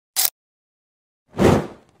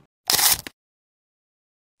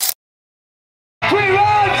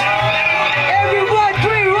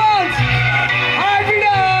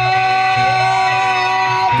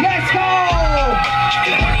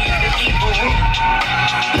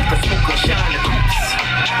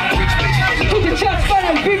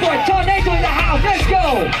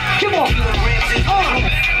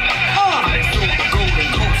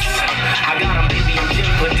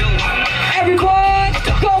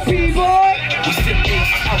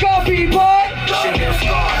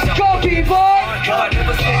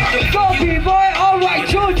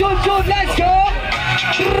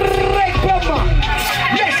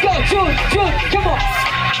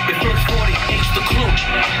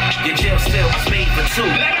two.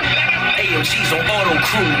 AMG's on auto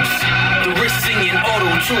cruise. The wrist singing auto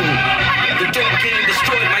tune. The dope game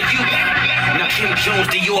destroyed my youth. Now Kim Jones,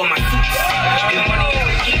 Dior, my suits. And money in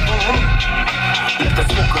the evil room. Let the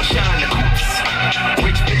smoker shine the coops.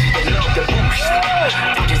 Rich bitches that love the boost.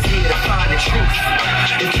 I'm just here to find the truth.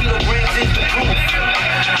 If kilograms is the proof,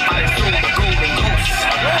 I done sold the golden goose.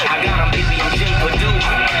 I got 'em, baby, I'm Jim Purdue.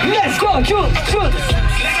 Let's go, Joon, Joon.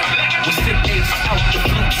 We sip apes out the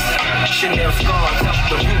flutes. Chanel scars out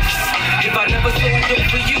the roofs. If I never sold them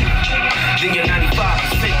for you, then you're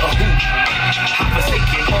 95% a hoop. I'm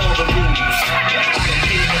forsaking all the rules. I done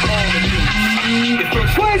paid for all the dues. If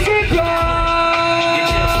first CrazyBright. your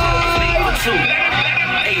jail cell was made for two.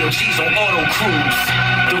 AMG's on auto cruise.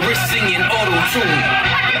 The wrist singing auto tune.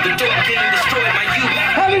 The dope game destroyed my youth.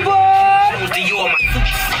 Happy boy. Jones, Dior, my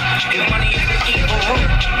suits. And money in the evil room.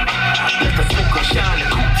 Let the smoker shine the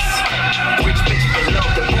coops. Rich bitches that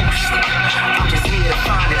love the boost. I'm just here to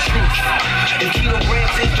find the truth. If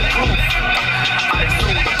kilograms is the proof, I done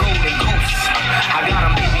sold the golden goose. I got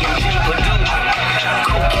 'em, baby, I'm Jim Purdue.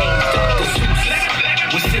 Cocaine, Dr. Seuss.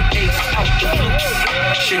 We sip apes out the flutes.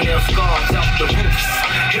 Chanel scars out the roofs.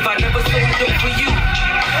 If I never sold them for you,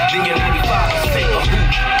 then you're 95% a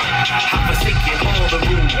hoop. I'm forsaking all the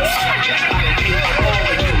rules. I done paid for all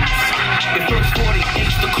the dues. If first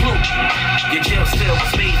 48's the clue, your jail cell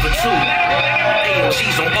was made for two.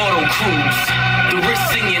 AMG's on auto cruise. The wrist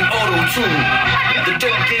singing auto tune. The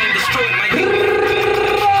dope game destroyed my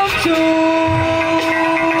youth. Round two.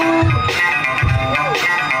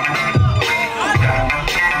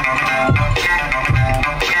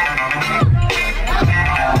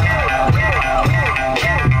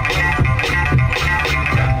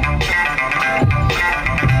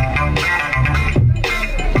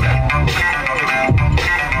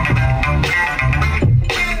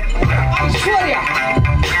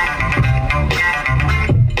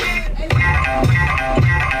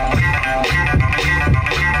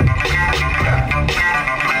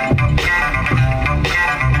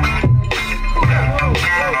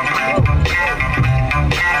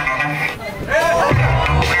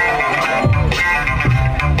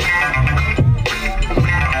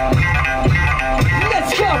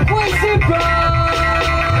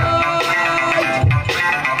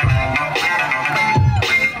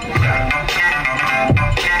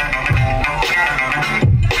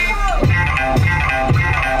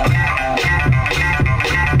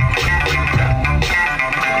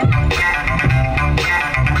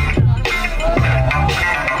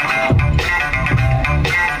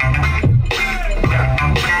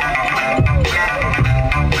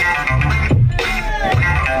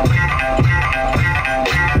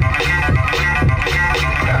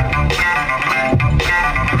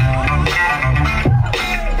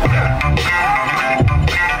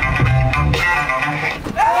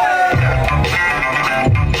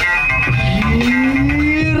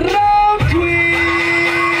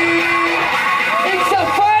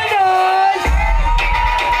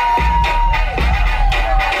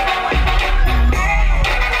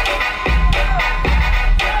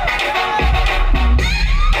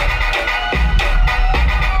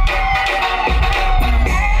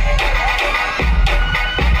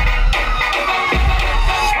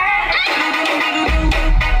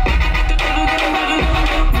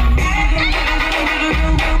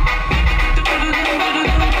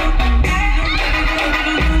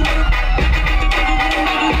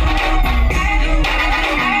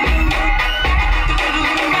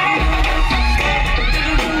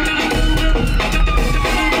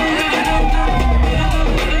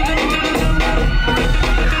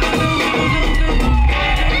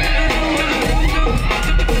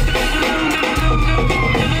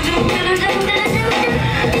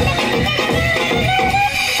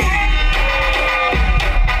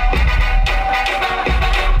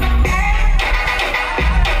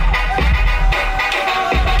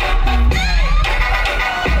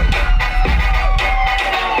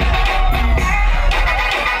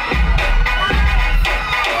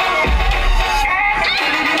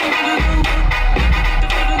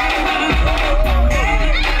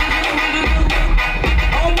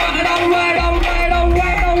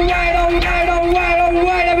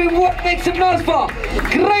 Make some noise for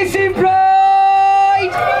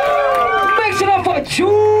CrazyBright. Make some noise for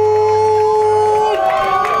Joon.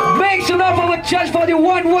 Make some noise for judge for the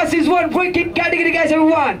 1 versus 1 breaking category, guys,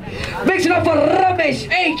 everyone. Make some noise for Ramesh,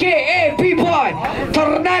 aka Bboy.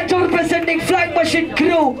 Fernando representing Flying Machine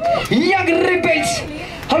Crew. Young Rebels.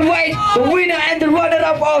 Alright, the winner and the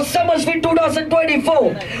runner-up of SummerSpin'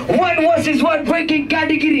 2024 1 versus 1 breaking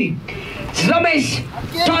category. Ramesh,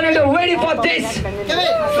 Tornado, ready for this?